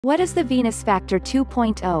What is the Venus Factor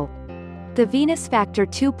 2.0? The Venus Factor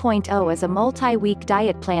 2.0 is a multi-week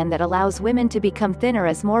diet plan that allows women to become thinner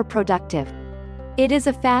as more productive. It is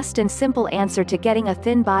a fast and simple answer to getting a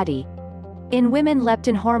thin body. In women,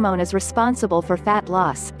 leptin hormone is responsible for fat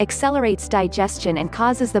loss, accelerates digestion and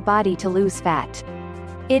causes the body to lose fat.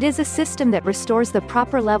 It is a system that restores the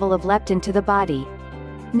proper level of leptin to the body.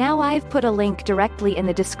 Now I've put a link directly in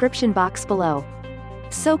the description box below.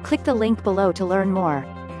 So click the link below to learn more.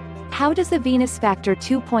 How does the Venus Factor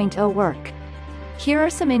 2.0 work? Here are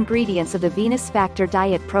some ingredients of the Venus Factor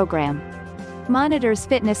diet program. Monitors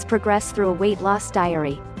fitness progress through a weight loss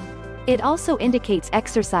diary. It also indicates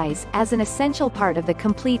exercise as an essential part of the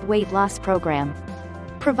complete weight loss program.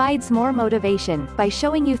 Provides more motivation by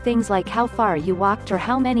showing you things like how far you walked or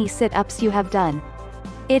how many sit-ups you have done.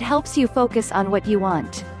 It helps you focus on what you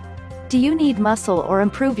want. Do you need muscle or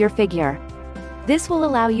improve your figure? This will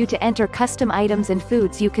allow you to enter custom items and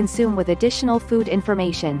foods you consume with additional food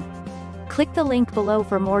information. Click the link below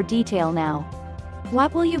for more detail now.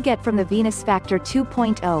 What will you get from the Venus Factor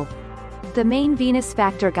 2.0? The main Venus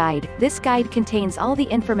Factor guide. This guide contains all the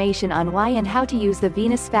information on why and how to use the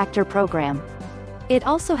Venus Factor program. It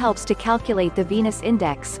also helps to calculate the Venus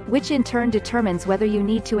Index, which in turn determines whether you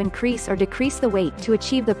need to increase or decrease the weight to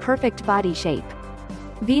achieve the perfect body shape.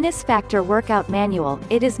 Venus Factor Workout Manual.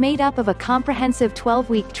 It is made up of a comprehensive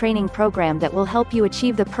 12-week training program that will help you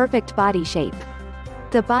achieve the perfect body shape.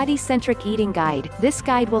 The Body-Centric Eating Guide. This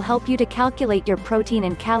guide will help you to calculate your protein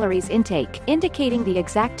and calories intake, indicating the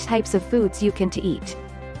exact types of foods you can eat.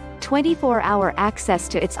 24-hour access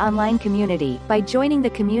to its online community. By joining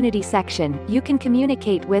the community section, you can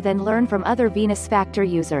communicate with and learn from other Venus Factor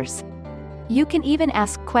users. You can even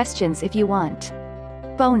ask questions if you want.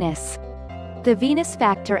 Bonus: the Venus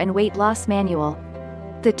Factor and Weight Loss Manual.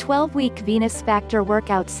 The 12-week Venus Factor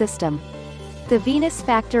Workout System. The Venus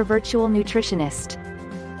Factor Virtual Nutritionist.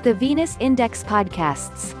 The Venus Index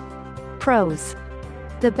Podcasts. Pros: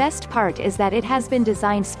 the best part is that it has been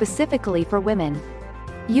designed specifically for women.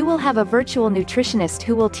 You will have a virtual nutritionist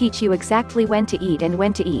who will teach you exactly when to eat and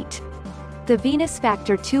when to eat. The Venus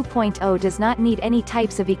Factor 2.0 does not need any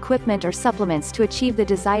types of equipment or supplements to achieve the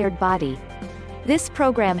desired body. This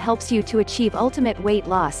program helps you to achieve ultimate weight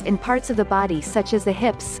loss in parts of the body such as the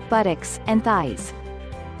hips, buttocks, and thighs.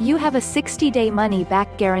 You have a 60-day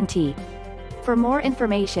money-back guarantee. For more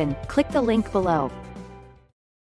information, click the link below.